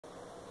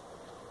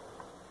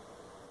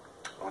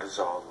What does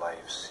all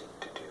life seek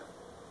to do?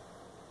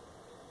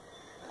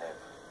 Live.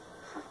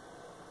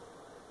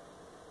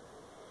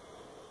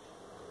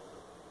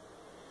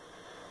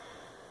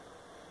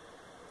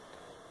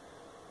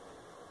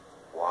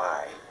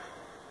 Why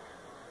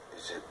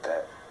is it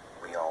that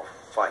we all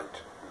fight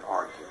and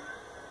argue?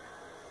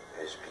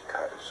 It is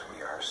because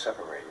we are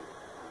separated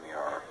and we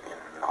are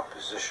in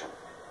opposition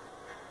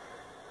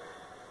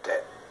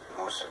that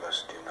most of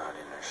us do not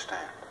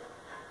understand.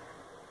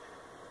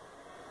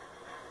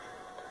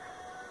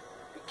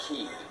 The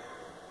key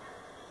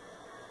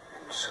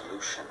and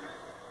solution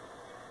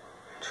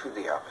to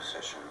the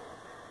opposition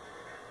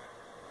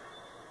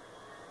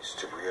is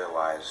to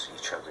realize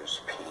each other's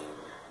pain,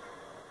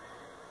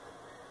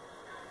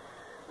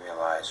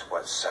 realize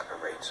what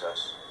separates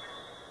us,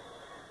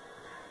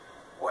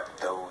 what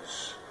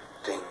those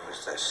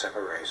things that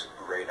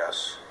separate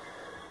us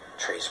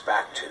trace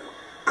back to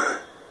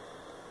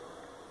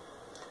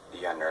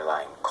the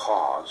underlying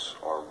cause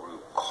or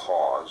root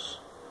cause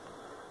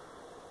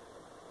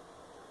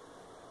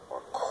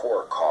or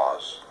core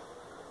cause.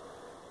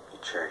 You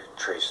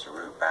trace the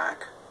root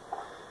back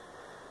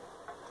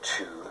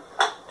to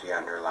the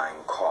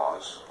underlying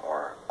cause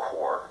or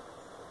core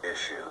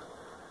issue,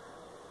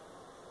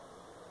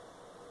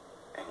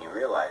 and you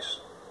realize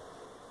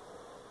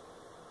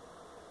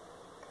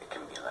it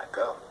can be let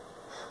go.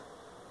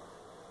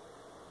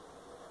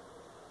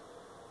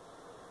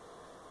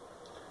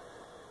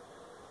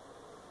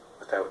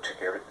 Without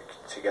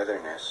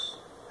togetherness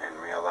and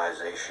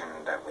realization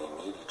that we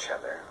need each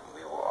other,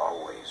 we will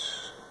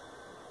always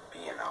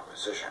be in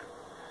opposition.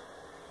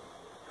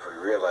 If we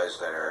realize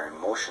that our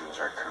emotions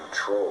are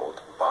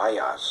controlled by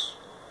us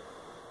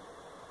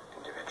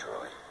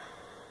individually,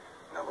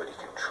 nobody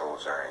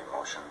controls our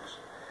emotions.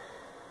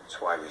 That's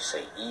why we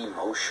say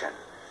emotion,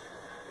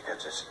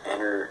 because it's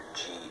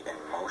energy in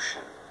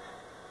motion.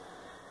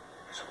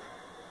 So,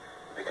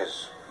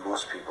 because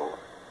most people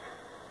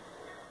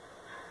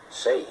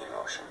say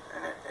emotion,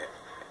 and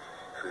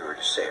if we were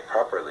to say it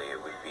properly,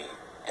 it would be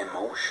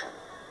emotion.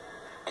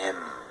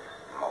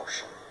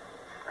 Emotion,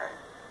 right?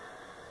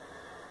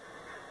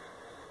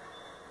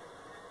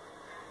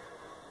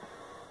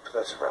 But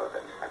that's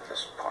irrelevant at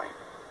this point.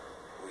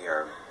 We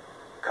are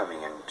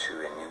coming into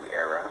a new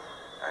era,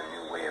 a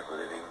new way of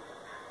living,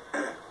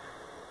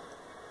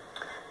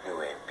 new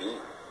way of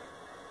being.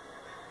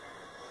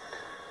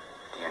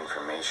 The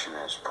information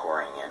is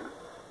pouring in.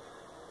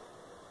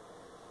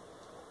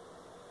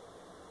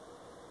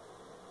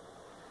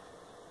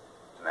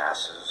 The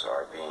masses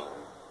are being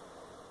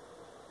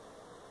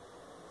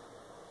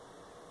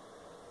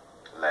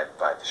led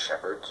by the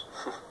shepherds.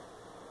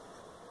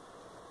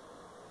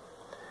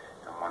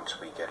 And once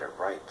we get it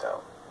right,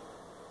 though,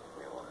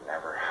 we will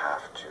never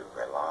have to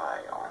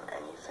rely on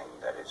anything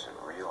that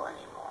isn't real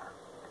anymore.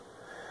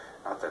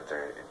 Not that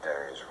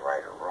there is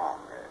right or wrong.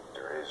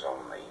 There is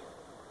only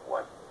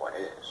what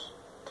is.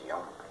 The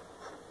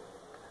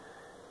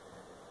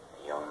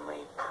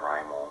only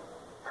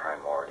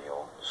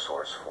primordial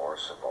source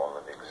force of all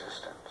of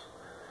existence.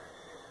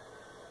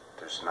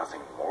 There's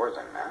nothing more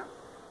than that.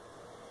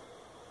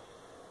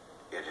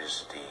 It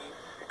is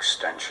the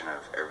extension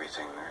of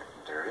everything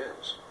there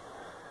is.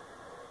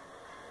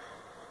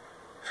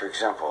 For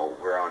example,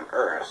 we're on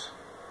Earth,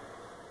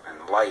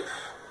 and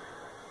life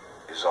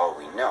is all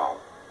we know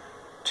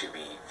to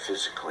be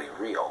physically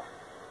real.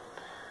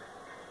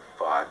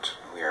 But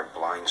we are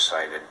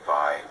blindsided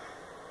by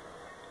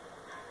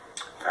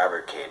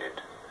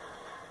fabricated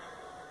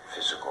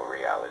physical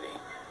reality,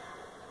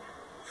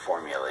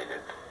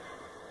 formulated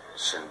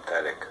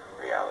synthetic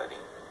reality.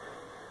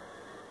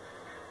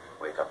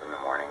 Wake up in the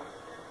morning,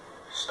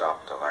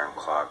 stop the alarm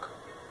clock,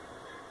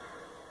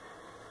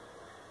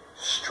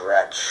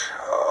 stretch,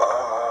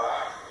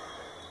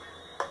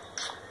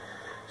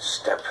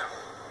 step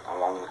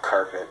along the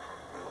carpet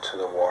into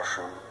the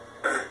washroom,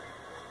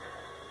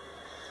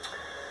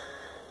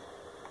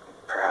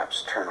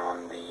 perhaps turn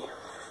on the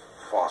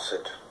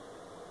faucet,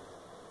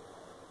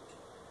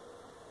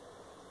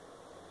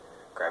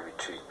 grab your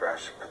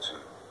toothbrush, put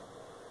some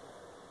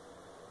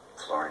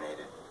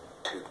fluorinated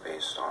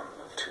toothpaste on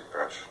the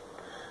toothbrush,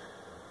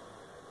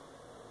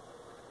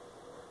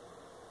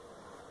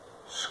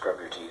 scrub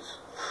your teeth,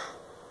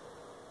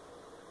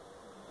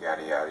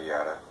 yada yada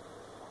yada,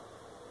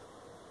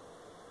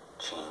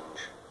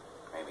 change,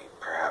 maybe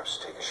perhaps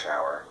take a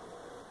shower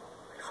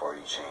before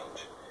you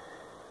change,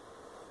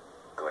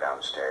 go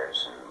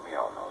downstairs, and we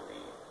all know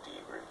the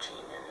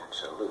routine, and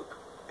it's a loop,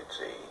 it's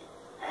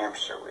a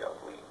hamster wheel.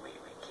 We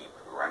keep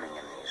running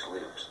in these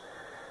loops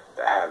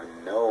that have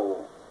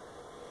no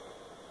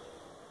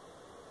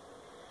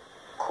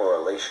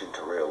correlation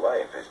to real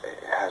life.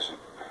 It hasn't.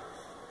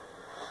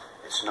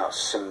 It's not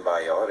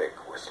symbiotic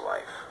with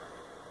life.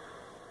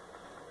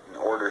 In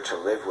order to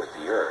live with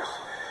the earth,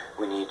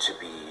 we need to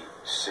be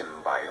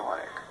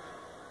symbiotic.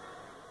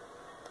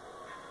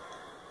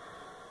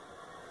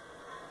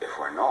 If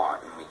we're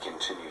not, and we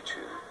continue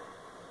to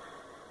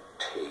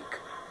take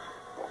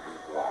what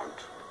we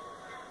want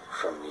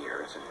from the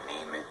earth and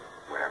name it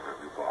whatever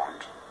we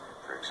want,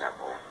 for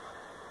example,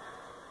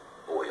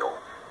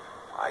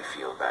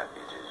 feel that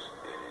it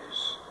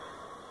is,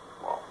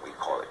 well, we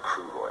call it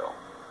crude oil,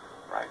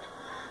 right?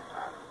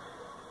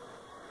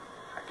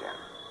 Again,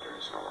 there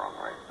is no wrong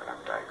way, but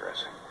I'm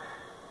digressing.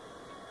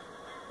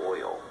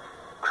 Oil,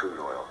 crude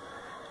oil,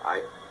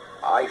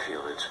 I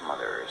feel it's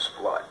Mother Earth's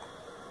blood.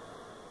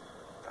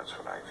 That's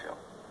what I feel.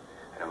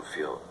 I don't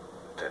feel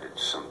that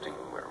it's something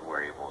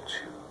we're able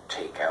to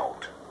take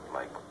out.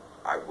 Like,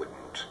 I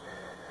wouldn't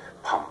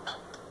pump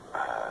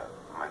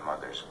my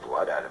mother's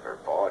blood out of her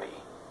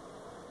body,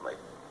 like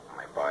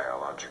my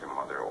biological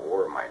mother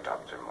or my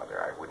adopted mother.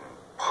 I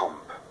wouldn't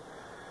pump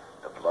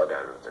the blood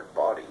out of their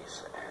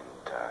bodies and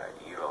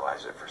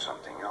utilize it for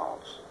something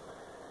else,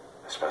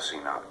 especially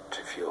not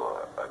to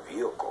fuel a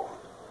vehicle.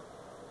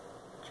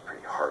 It's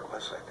pretty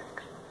heartless, I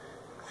think,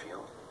 in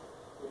feel.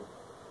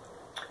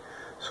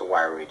 So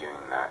why are we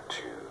doing that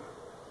to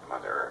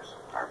Mother Earth,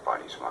 our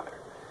body's mother?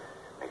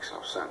 Makes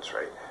no sense,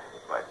 right?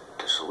 But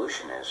the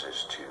solution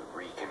is to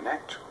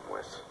reconnect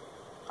with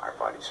our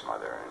body's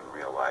mother and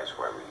realize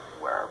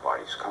where our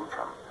bodies come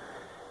from.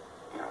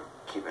 You know,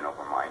 keep an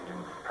open mind,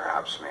 and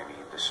perhaps maybe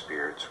the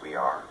spirits we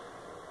are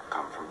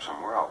come from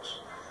somewhere else.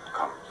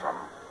 Come from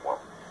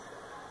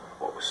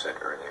what was said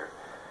earlier,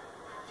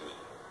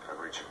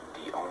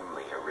 the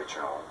only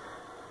original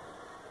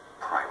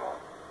primal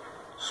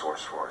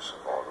source force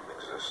of all of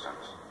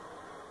existence.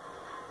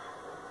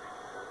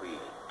 We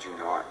do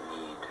not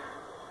need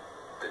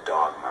the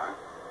dogma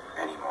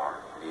anymore,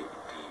 the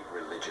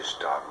religious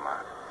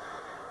dogma,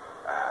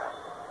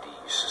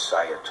 the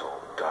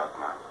societal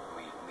dogma.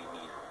 We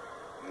need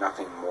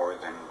nothing more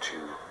than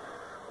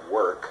to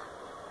work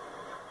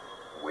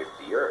with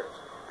the earth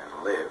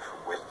and live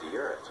with the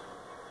earth.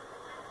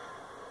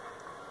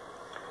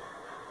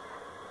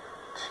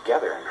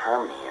 Together in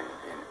harmony and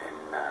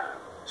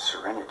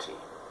serenity.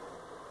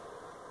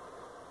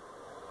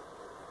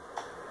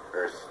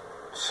 Earth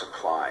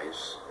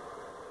supplies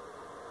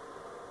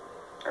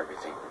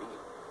everything we need.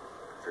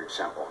 For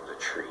example, the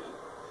tree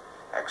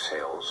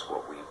exhales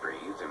what we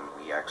breathe, and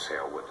we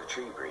exhale what the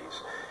tree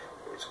breathes.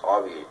 It's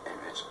obvious, and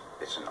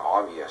it's an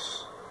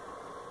obvious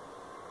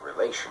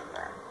relation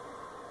there.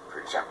 For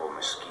example,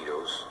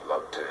 mosquitoes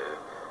love to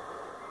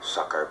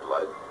suck our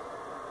blood.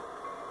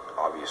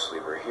 Obviously,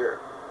 we're here.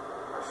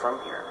 We're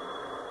from here.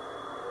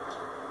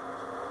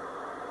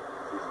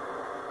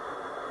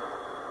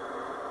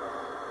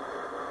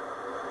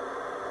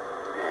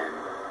 And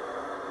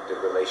the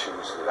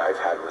relations that I've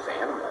had with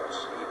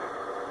animals even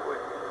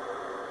would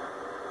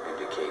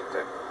indicate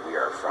that we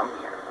are from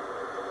here,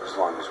 as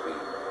long as we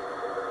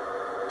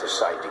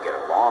decide to get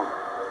along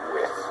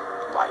with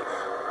life.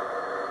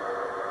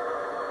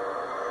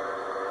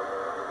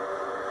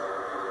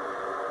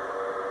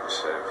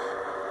 Instead of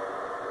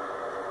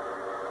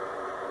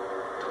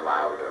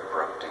loud,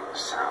 abrupting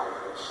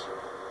sounds,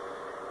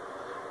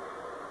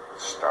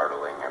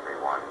 startling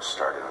everyone,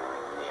 startling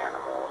the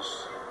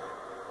animals,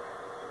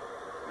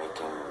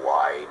 making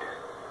wide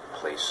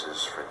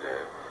places for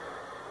the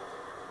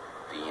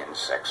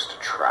insects to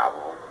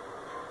travel.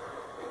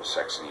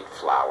 Insects need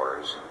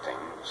flowers and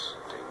things.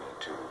 They need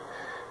to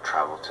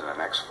travel to the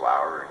next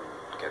flower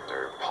and get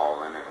their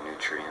pollen and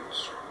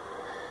nutrients.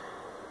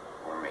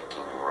 We're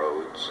making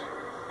roads and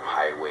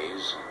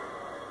highways and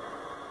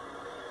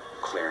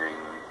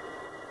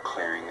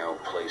clearing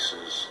out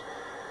places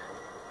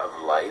of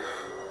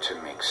life to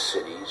make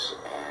cities,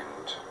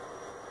 and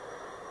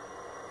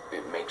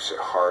it makes it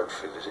hard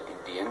for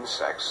the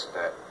insects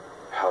that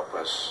help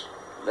us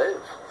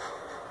live.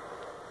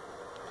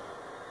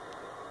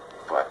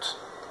 But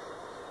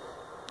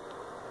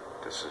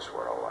this is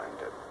where I'll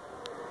end it.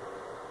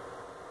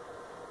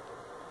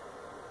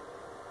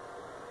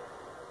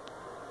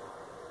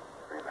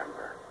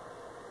 Remember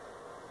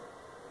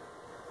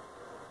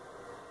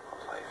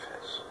what life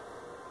is.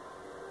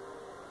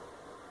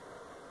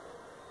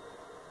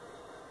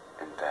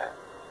 And that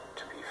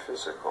to be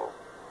physical,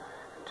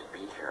 and to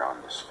be here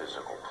on this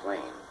physical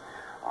plane,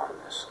 on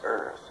this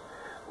earth,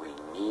 we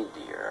need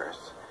the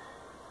earth,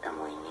 and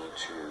we need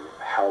to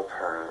help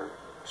her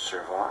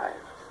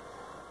survive.